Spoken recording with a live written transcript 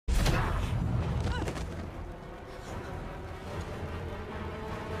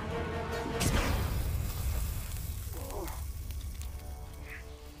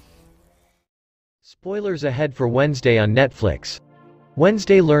Spoilers ahead for Wednesday on Netflix.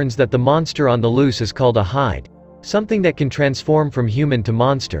 Wednesday learns that the monster on the loose is called a Hyde, something that can transform from human to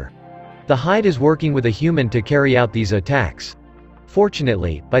monster. The Hyde is working with a human to carry out these attacks.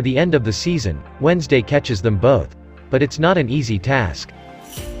 Fortunately, by the end of the season, Wednesday catches them both. But it's not an easy task.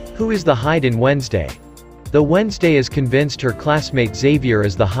 Who is the Hyde in Wednesday? Though Wednesday is convinced her classmate Xavier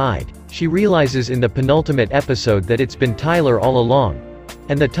is the Hyde, she realizes in the penultimate episode that it's been Tyler all along.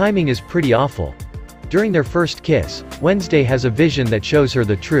 And the timing is pretty awful. During their first kiss, Wednesday has a vision that shows her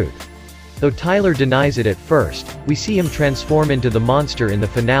the truth. Though Tyler denies it at first, we see him transform into the monster in the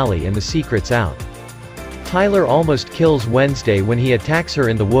finale and the secret's out. Tyler almost kills Wednesday when he attacks her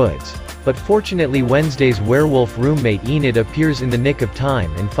in the woods, but fortunately Wednesday's werewolf roommate Enid appears in the nick of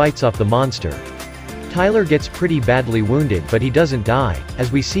time and fights off the monster. Tyler gets pretty badly wounded but he doesn't die,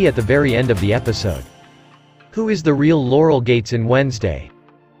 as we see at the very end of the episode. Who is the real Laurel Gates in Wednesday?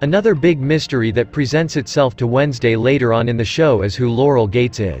 Another big mystery that presents itself to Wednesday later on in the show is who Laurel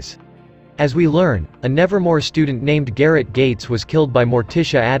Gates is. As we learn, a Nevermore student named Garrett Gates was killed by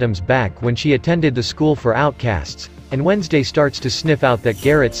Morticia Addams back when she attended the school for outcasts, and Wednesday starts to sniff out that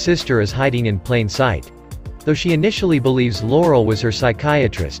Garrett's sister is hiding in plain sight. Though she initially believes Laurel was her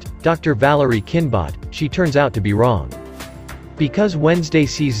psychiatrist, Dr. Valerie Kinbot, she turns out to be wrong. Because Wednesday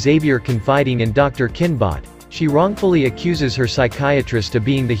sees Xavier confiding in Dr. Kinbot, she wrongfully accuses her psychiatrist of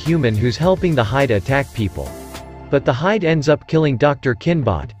being the human who's helping the Hyde attack people. But the Hyde ends up killing Dr.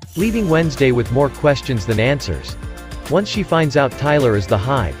 Kinbot, leaving Wednesday with more questions than answers. Once she finds out Tyler is the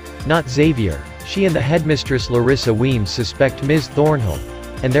Hyde, not Xavier, she and the headmistress Larissa Weems suspect Ms. Thornhill.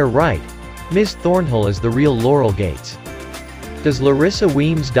 And they're right. Ms. Thornhill is the real Laurel Gates. Does Larissa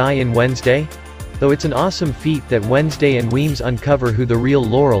Weems die in Wednesday? Though it's an awesome feat that Wednesday and Weems uncover who the real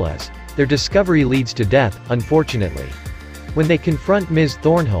Laurel is, their discovery leads to death, unfortunately. When they confront Ms.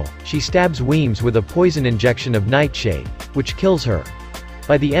 Thornhill, she stabs Weems with a poison injection of nightshade, which kills her.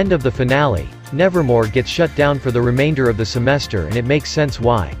 By the end of the finale, Nevermore gets shut down for the remainder of the semester and it makes sense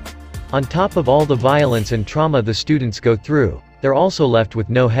why. On top of all the violence and trauma the students go through, they're also left with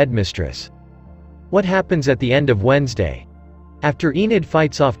no headmistress. What happens at the end of Wednesday? After Enid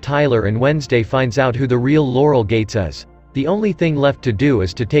fights off Tyler and Wednesday finds out who the real Laurel Gates is, the only thing left to do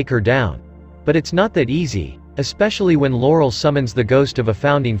is to take her down. But it's not that easy, especially when Laurel summons the ghost of a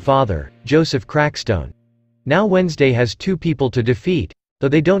founding father, Joseph Crackstone. Now Wednesday has two people to defeat, though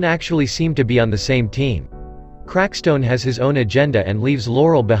they don't actually seem to be on the same team. Crackstone has his own agenda and leaves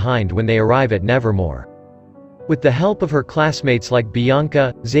Laurel behind when they arrive at Nevermore. With the help of her classmates like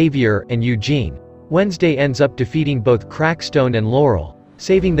Bianca, Xavier, and Eugene, Wednesday ends up defeating both Crackstone and Laurel,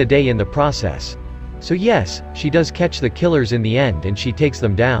 saving the day in the process. So yes, she does catch the killers in the end and she takes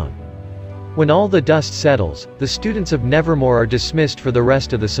them down. When all the dust settles, the students of Nevermore are dismissed for the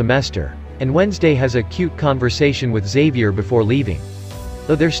rest of the semester, and Wednesday has a cute conversation with Xavier before leaving.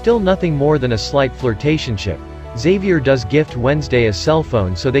 Though there's still nothing more than a slight flirtationship, Xavier does gift Wednesday a cell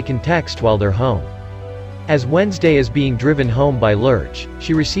phone so they can text while they're home. As Wednesday is being driven home by Lurch,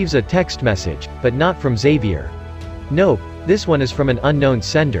 she receives a text message, but not from Xavier. Nope, this one is from an unknown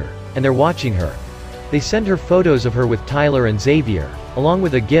sender, and they're watching her. They send her photos of her with Tyler and Xavier, along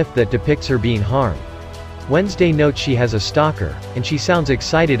with a gift that depicts her being harmed. Wednesday notes she has a stalker, and she sounds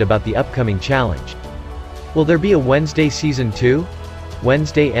excited about the upcoming challenge. Will there be a Wednesday season 2?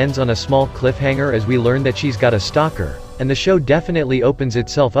 Wednesday ends on a small cliffhanger as we learn that she's got a stalker, and the show definitely opens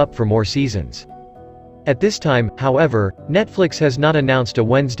itself up for more seasons. At this time, however, Netflix has not announced a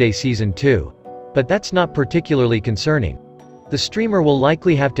Wednesday season 2. But that's not particularly concerning. The streamer will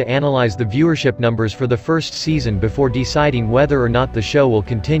likely have to analyze the viewership numbers for the first season before deciding whether or not the show will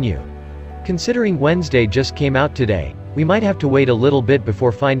continue. Considering Wednesday just came out today, we might have to wait a little bit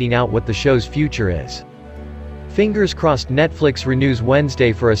before finding out what the show's future is. Fingers crossed Netflix renews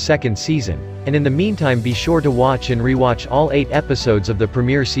Wednesday for a second season, and in the meantime be sure to watch and rewatch all 8 episodes of the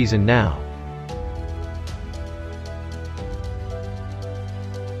premiere season now.